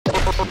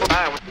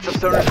Hi, what's up,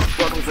 stoners?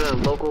 Welcome to the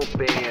local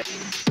band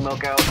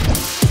Smokeout.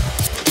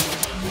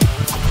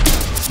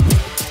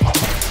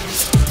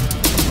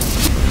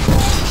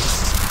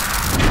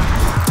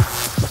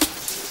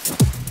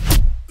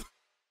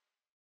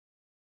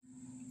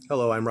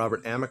 Hello, I'm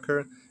Robert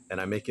Amaker, and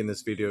I'm making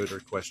this video to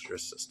request your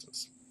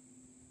assistance.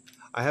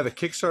 I have a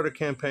Kickstarter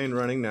campaign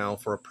running now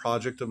for a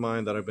project of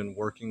mine that I've been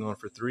working on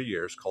for 3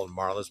 years called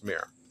Marla's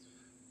Mirror.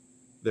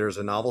 There's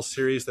a novel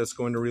series that's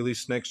going to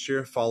release next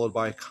year, followed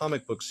by a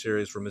comic book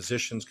series where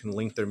musicians can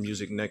link their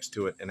music next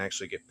to it and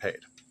actually get paid.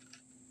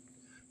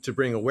 To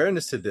bring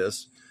awareness to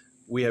this,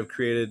 we have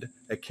created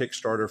a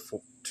Kickstarter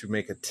to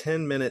make a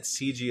 10-minute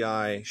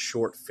CGI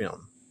short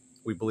film.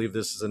 We believe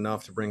this is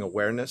enough to bring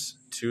awareness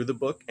to the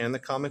book and the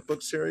comic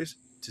book series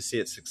to see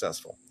it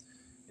successful.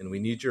 And we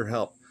need your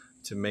help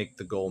to make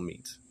the goal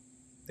meet.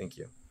 Thank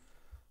you.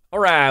 All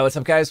right, what's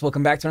up, guys?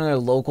 Welcome back to another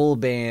local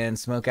band,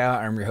 Smokeout.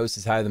 I'm your host,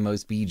 is High the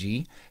Most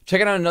BG.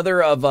 Checking out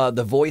another of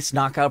the voice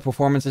knockout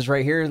performances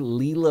right here.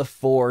 Lila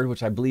Forde,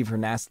 which I believe her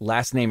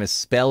last name is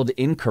spelled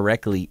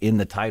incorrectly in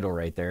the title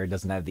right there. It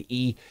doesn't have the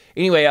E.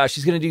 Anyway,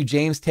 she's going to do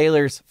James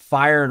Taylor's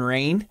Fire and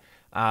Rain.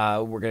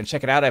 We're going to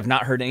check it out. I've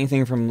not heard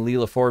anything from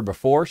Lila Forde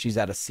before. She's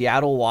out of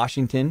Seattle,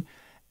 Washington,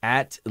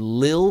 at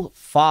Lil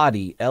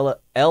Fody, Lilfody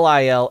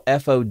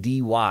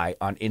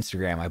on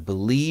Instagram. I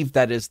believe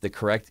that is the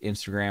correct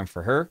Instagram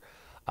for her.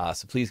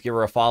 So please give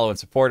her a follow and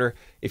support her.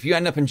 If you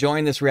end up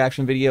enjoying this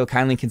reaction video,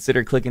 kindly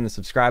consider clicking the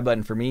subscribe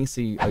button for me so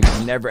you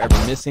never ever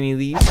miss any of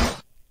these.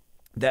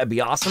 That'd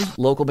be awesome.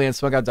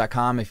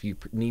 Localbandsmokeout.com if you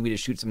need me to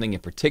shoot something in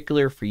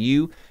particular for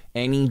you.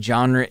 Any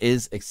genre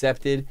is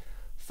accepted.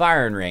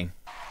 Fire and Rain.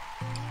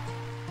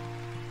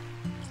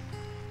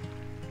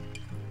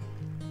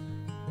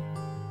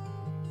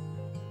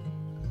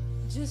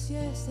 Just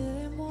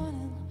yesterday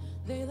morning,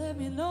 they let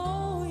me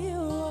know you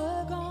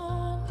were gone.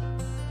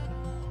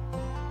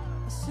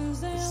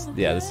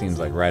 Yeah, this seems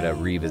like right up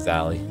Reva's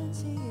alley.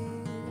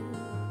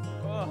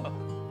 Oh,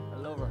 I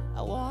love her.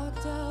 I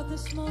walked out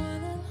this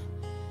morning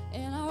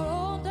and I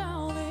wrote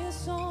down this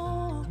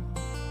song.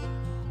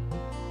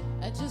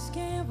 I just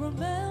can't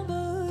remember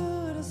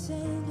who to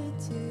send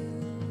it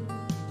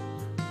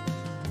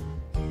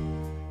to.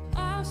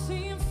 I've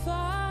seen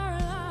fire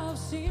and I've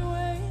seen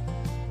rain.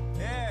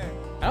 Yeah.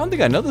 I don't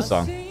think I know this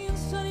song.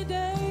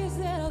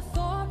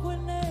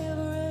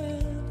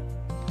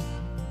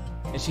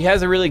 And she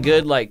has a really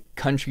good like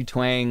country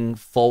twang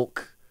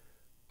folk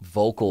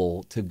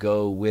vocal to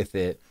go with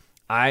it.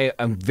 I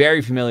am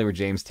very familiar with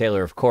James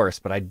Taylor, of course,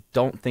 but I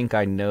don't think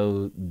I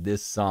know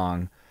this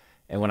song.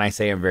 And when I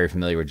say I'm very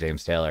familiar with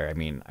James Taylor, I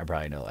mean I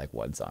probably know like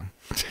one song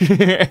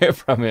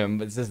from him,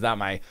 but it's just not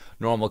my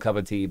normal cup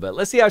of tea. But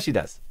let's see how she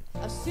does.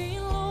 I've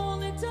seen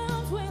lonely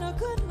times when I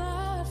could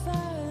not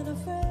find a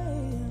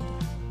friend.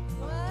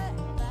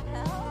 What the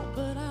hell?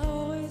 But I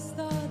always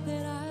thought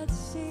that I'd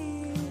see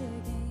you again.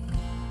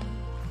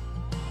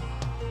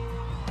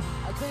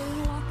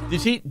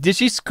 Did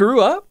she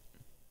screw up?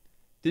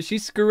 Did she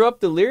screw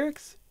up the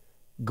lyrics?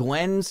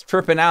 Gwen's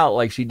tripping out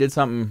like she did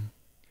something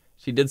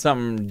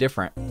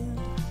different.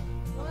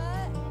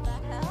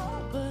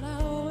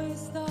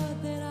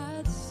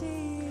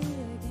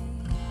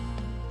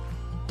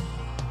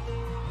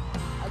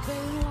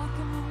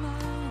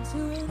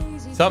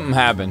 Something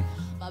happened.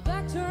 My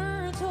back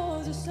turned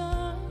towards the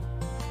sun.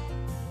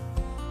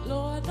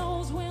 Lord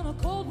knows when a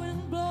cold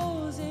wind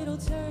blows, it'll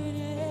turn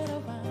your head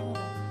around.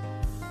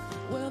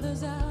 Well,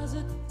 there's hours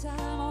of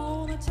time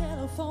on the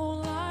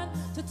telephone line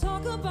to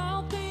talk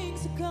about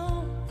things to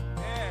come.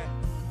 Yeah.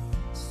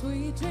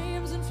 Sweet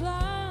dreams and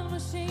flying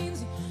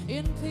machines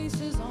in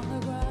pieces on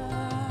the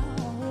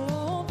ground.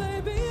 Oh,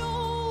 baby,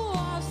 oh,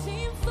 I've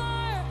seen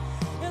fire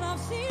and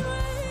I've seen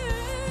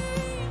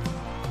rain.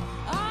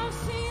 I've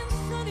seen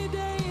sunny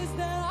days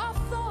that I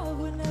thought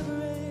would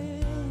never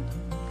end.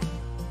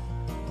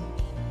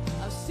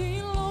 I've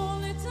seen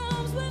lonely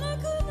times when I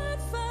could not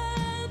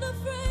find a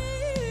friend.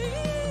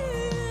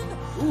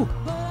 Ooh,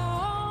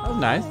 that was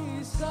nice.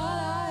 Thought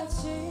I'd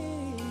see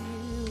you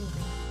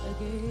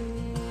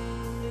again.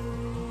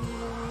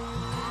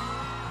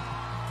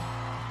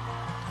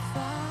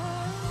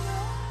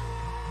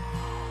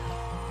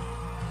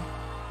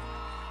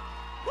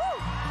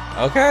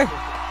 Okay.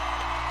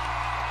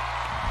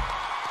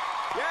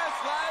 Yes,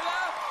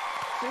 Lila.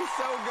 She's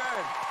so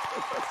good.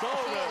 So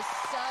good.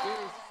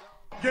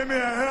 Give me a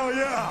hell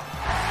yeah.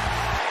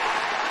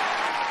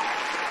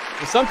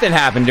 Well, something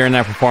happened during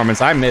that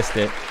performance. I missed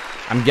it.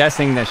 I'm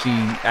guessing that she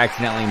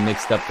accidentally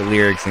mixed up the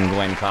lyrics and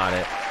Gwen caught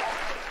it.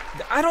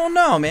 I don't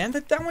know, man.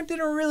 That one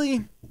didn't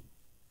really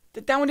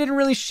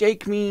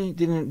shake me.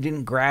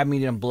 Didn't grab me.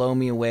 Didn't blow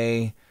me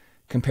away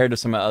compared to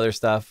some of the other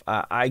stuff.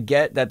 I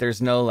get that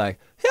there's no like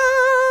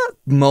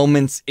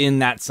moments in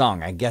that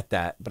song. I get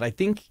that, but I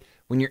think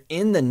when you're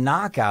in the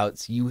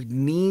knockouts, you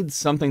need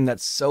something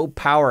that's so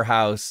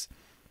powerhouse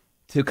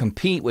to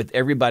compete with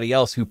everybody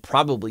else who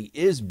probably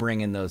is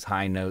bringing those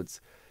high notes.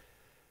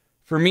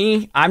 For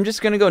me, I'm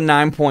just going to go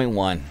 9.1.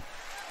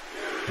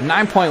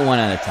 9.1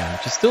 out of 10,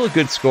 which is still a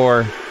good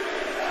score.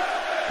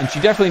 And she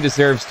definitely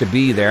deserves to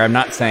be there. I'm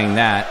not saying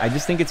that. I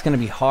just think it's going to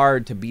be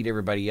hard to beat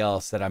everybody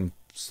else that I'm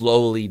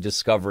slowly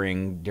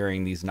discovering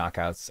during these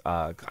knockouts.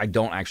 I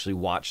don't actually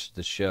watch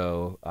the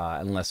show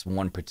unless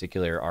one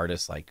particular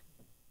artist like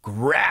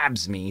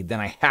grabs me, then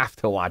I have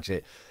to watch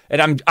it.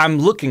 And I'm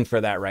looking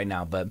for that right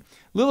now. But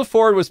Lila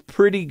Forde was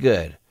pretty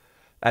good.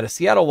 Out of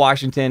Seattle,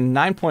 Washington,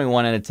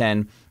 9.1 out of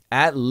 10.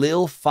 At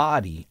Lil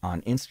Forde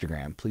on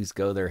Instagram. Please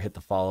go there, hit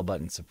the follow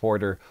button,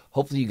 support her.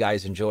 Hopefully you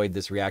guys enjoyed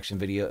this reaction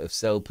video. If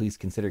so, please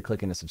consider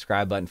clicking the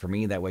subscribe button for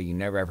me. That way you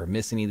never ever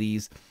miss any of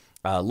these.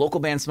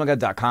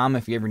 Localbandsmokeout.com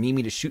if you ever need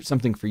me to shoot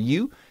something for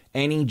you.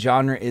 Any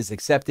genre is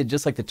accepted.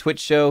 Just like the Twitch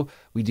show,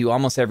 we do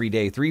almost every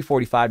day,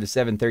 3:45 to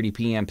 7:30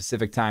 p.m.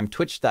 Pacific time.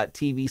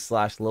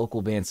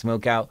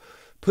 Twitch.tv/localbandsmokeout.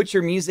 Put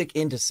your music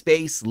into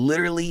space,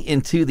 literally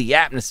into the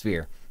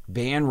atmosphere.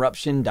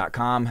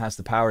 Banruption.com has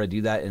the power to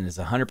do that and is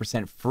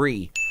 100%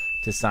 free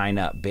to sign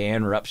up.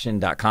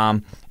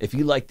 Banruption.com. If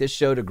you'd like this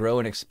show to grow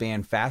and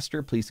expand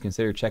faster, please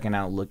consider checking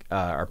out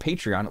our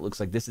Patreon. It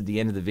looks like this is the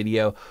end of the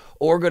video.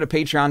 Or go to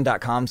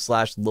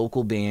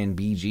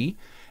patreon.com/localbandbg.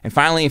 And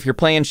finally, if you're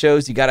playing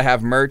shows, you got to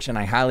have merch, and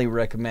I highly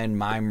recommend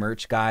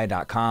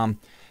mymerchguy.com.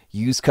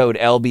 Use code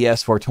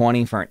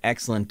LBS420 for an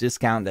excellent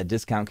discount. That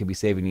discount could be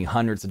saving you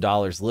hundreds of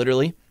dollars,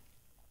 literally.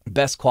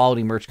 Best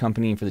quality merch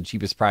company for the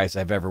cheapest price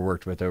I've ever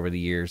worked with over the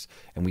years.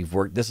 And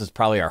this is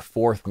probably our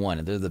fourth one,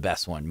 and they're the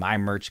best one,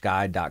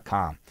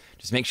 mymerchguy.com.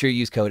 Just make sure you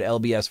use code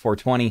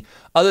LBS420.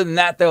 Other than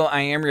that, though,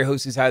 I am your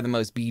host who's had the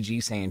most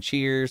BG, saying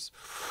cheers,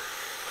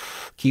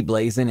 keep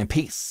blazing, and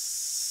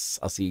peace.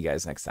 I'll see you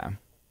guys next time.